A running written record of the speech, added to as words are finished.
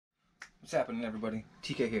What's happening, everybody?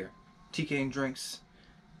 TK here. TK and Drinks.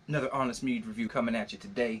 Another honest mead review coming at you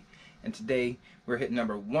today. And today we're hitting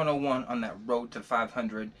number 101 on that road to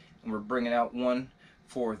 500. And we're bringing out one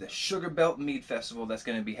for the Sugar Belt Mead Festival that's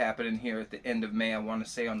going to be happening here at the end of May. I want to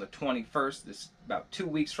say on the 21st. It's about 2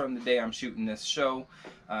 weeks from the day I'm shooting this show.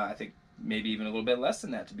 I think maybe even a little bit less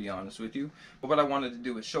than that, to be honest with you. But what I wanted to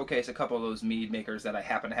do is showcase a couple of those mead makers that I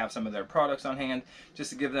happen to have some of their products on hand,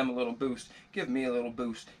 just to give them a little boost, give me a little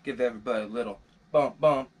boost, give everybody a little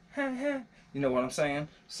bump, you know what I'm saying?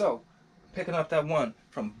 So, picking up that one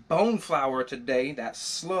from Boneflower today, that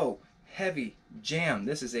slow, heavy jam.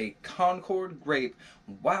 This is a Concord Grape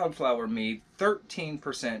Wildflower Mead,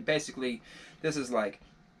 13%. Basically, this is like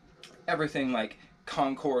everything like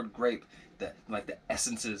Concord Grape, like the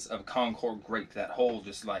essences of Concord Grape, that whole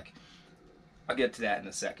just like, I'll get to that in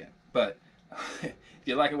a second. But if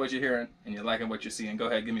you're liking what you're hearing and you're liking what you're seeing, go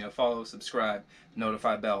ahead, give me a follow, subscribe,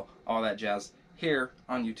 notify bell, all that jazz here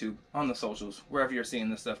on YouTube, on the socials, wherever you're seeing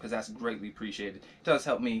this stuff, because that's greatly appreciated. It does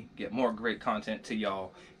help me get more great content to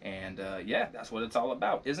y'all, and yeah, that's what it's all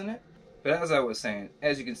about, isn't it? But as I was saying,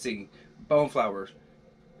 as you can see, Boneflower,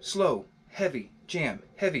 slow, heavy jam,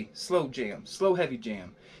 heavy, slow jam, slow, heavy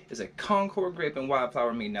jam, is a Concord Grape and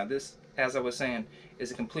Wildflower Mead. Now this, as I was saying,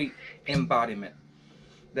 is a complete embodiment,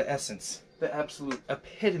 the essence, the absolute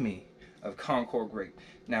epitome of Concord Grape.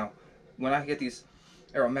 Now, when I get these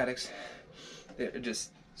aromatics, they're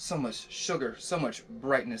just so much sugar, so much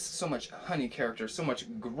brightness, so much honey character, so much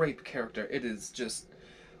grape character. It is just,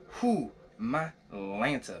 whoo, my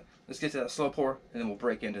Lanta. Let's get to that slow pour, and then we'll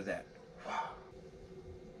break into that. Wow.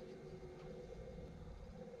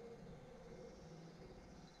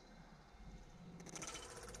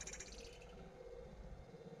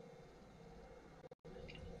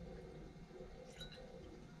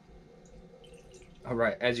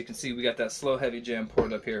 Alright, as you can see, we got that slow, heavy jam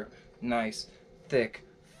poured up here. Nice, thick,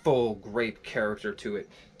 full grape character to it.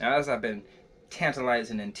 Now, as I've been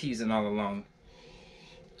tantalizing and teasing all along,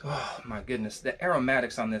 oh my goodness, the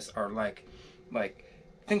aromatics on this are like,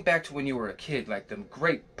 think back to when you were a kid, like them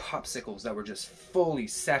grape popsicles that were just fully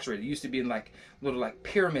saturated. It used to be in like little like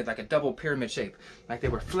pyramid, like a double pyramid shape. Like they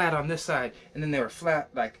were flat on this side, and then they were flat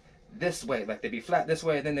like this way. Like they'd be flat this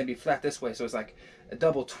way, and then they'd be flat this way. So it's like a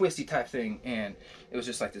double twisty type thing, and it was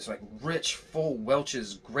just like this like rich, full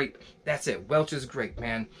Welch's grape. That's it, Welch's grape,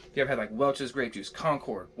 man. If you ever had like Welch's grape juice,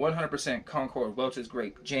 Concord, 100% Concord Welch's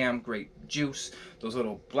grape jam, grape juice, those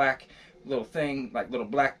little black little thing, like little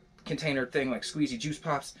black container thing, like squeezy juice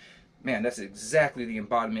pops, man, that's exactly the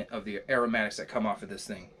embodiment of the aromatics that come off of this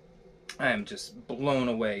thing. I am just blown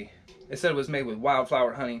away. It said it was made with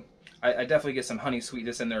wildflower honey. I definitely get some honey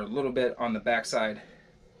sweetness in there a little bit on the backside.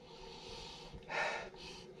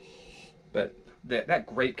 But that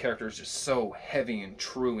grape character is just so heavy and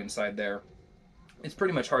true inside there. It's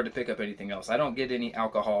pretty much hard to pick up anything else. I don't get any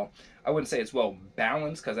alcohol. I wouldn't say it's well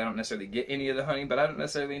balanced because I don't necessarily get any of the honey, but I don't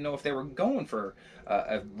necessarily know if they were going for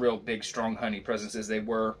a real big, strong honey presence as they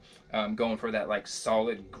were going for that like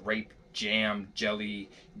solid grape jam, jelly,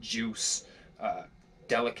 juice,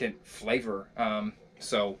 delicate flavor.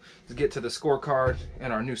 So let's get to the scorecard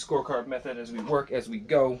and our new scorecard method as we work, as we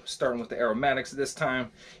go, starting with the aromatics this time.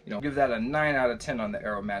 You know, give that a 9 out of 10 on the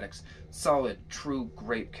aromatics. Solid, true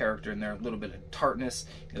grape character in there. A little bit of tartness,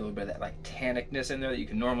 a little bit of that like tannicness in there that you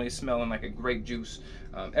can normally smell in like a grape juice.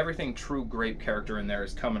 Everything true grape character in there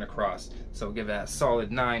is coming across. So give that a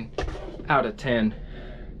solid 9 out of 10.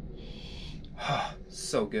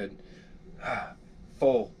 So good.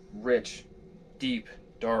 Full, rich, deep,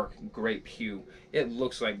 dark grape hue. It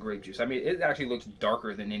looks like grape juice. I mean, it actually looks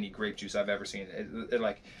darker than any grape juice I've ever seen. It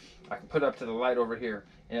like, I can put it up to the light over here,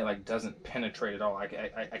 and it like doesn't penetrate at all. I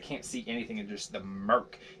can't see anything. It's just the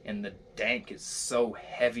murk and the dank is so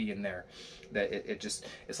heavy in there that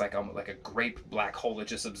it's like a grape black hole. It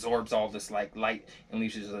just absorbs all this like light and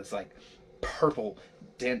leaves you this like purple,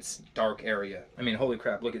 dense, dark area. I mean, holy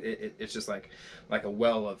crap! Look at it. It's just like a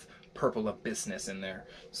well of purple abyssness in there.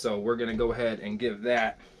 So we're gonna go ahead and give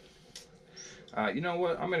that. You know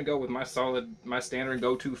what? I'm gonna go with my standard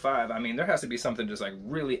go-to 5. I mean, there has to be something just like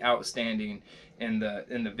really outstanding in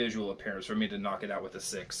the visual appearance for me to knock it out with a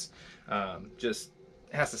 6. Just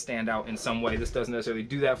has to stand out in some way. This doesn't necessarily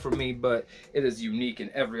do that for me, but it is unique in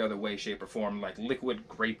every other way, shape, or form, like liquid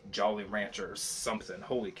grape Jolly Rancher or something.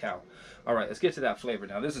 Holy cow! All right, let's get to that flavor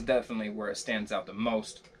now. This is definitely where it stands out the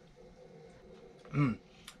most.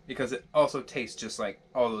 Because it also tastes just like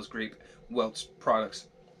all those grape Welch products.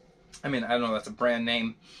 I mean, I don't know, that's a brand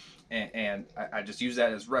name, and I just use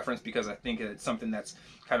that as reference because I think it's something that's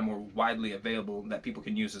kind of more widely available that people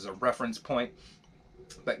can use as a reference point.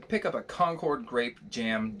 But pick up a Concord grape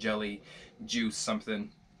jam jelly juice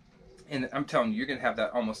something, and I'm telling you, you're gonna have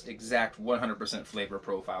that almost exact 100% flavor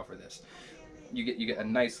profile for this. You get a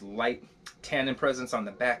nice light tannin presence on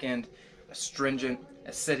the back end, astringent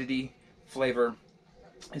acidity flavor.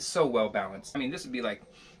 It's so well balanced. I mean, this would be like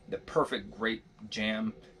the perfect grape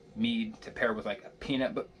jam mead to pair with like a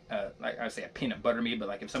peanut, like I would say a peanut butter mead, but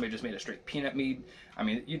like if somebody just made a straight peanut mead, I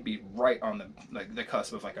mean, you'd be right on the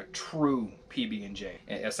cusp of like a true PB&J.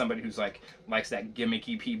 As somebody who's like likes that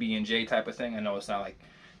gimmicky PB&J type of thing, I know it's not like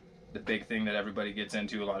the big thing that everybody gets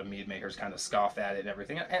into. A lot of mead makers kind of scoff at it and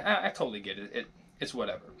everything. I totally get it. It's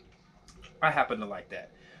whatever. I happen to like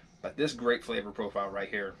that. But this great flavor profile right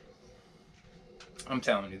here, I'm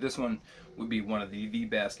telling you, this one would be one of the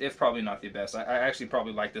best, if probably not the best. I actually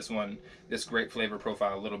probably like this great flavor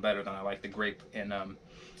profile a little better than I like the grape and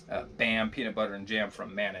Bam peanut butter and jam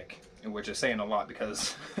from Manic, which is saying a lot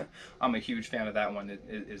because I'm a huge fan of that one. It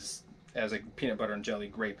is as a peanut butter and jelly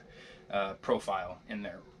grape profile in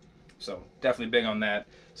there. So definitely big on that.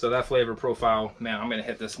 So that flavor profile, man, I'm gonna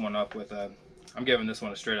hit this one up with I'm giving this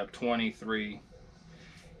one a straight up 23.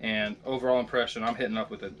 And overall impression, I'm hitting up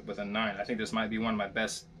with a 9. I think this might be one of my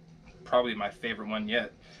best, probably my favorite one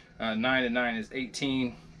yet. 9 and 9 is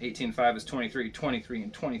 18. 18 and 5 is 23. 23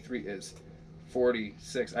 and 23 is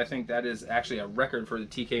 46. I think that is actually a record for the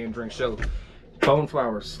TK and Drink Show.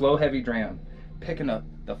 Boneflower Slow Heavy Dram, picking up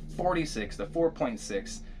the 46, the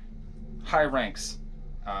 4.6, high ranks.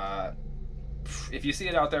 If you see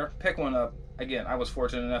it out there, pick one up. Again, I was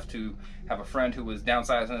fortunate enough to have a friend who was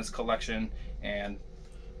downsizing his collection and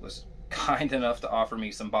was kind enough to offer me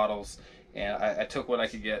some bottles, and I took what I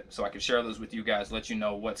could get so I could share those with you guys, let you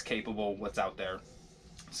know what's capable, what's out there.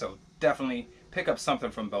 So definitely pick up something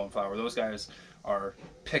from Boneflower. Those guys are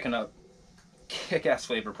picking up kick-ass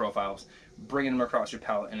flavor profiles, bringing them across your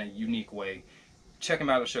palate in a unique way. Check them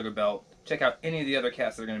out at Sugar Belt. Check out any of the other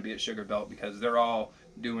cats that are going to be at Sugar Belt, because they're all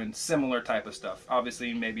doing similar type of stuff.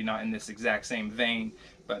 Obviously, maybe not in this exact same vein,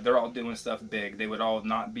 but they're all doing stuff big. They would all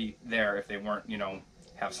not be there if they weren't, you know,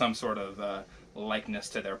 have some sort of likeness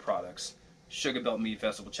to their products. Sugar Belt Mead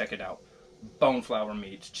Festival, check it out. Boneflower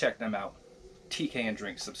Meads, check them out. TK and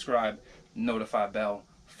Drink, subscribe, notify bell,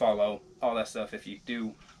 follow, all that stuff. If you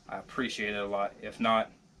do, I appreciate it a lot. If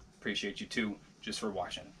not, appreciate you too, just for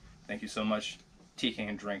watching. Thank you so much. TK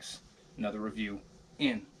and Drinks, another review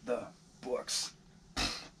in the books.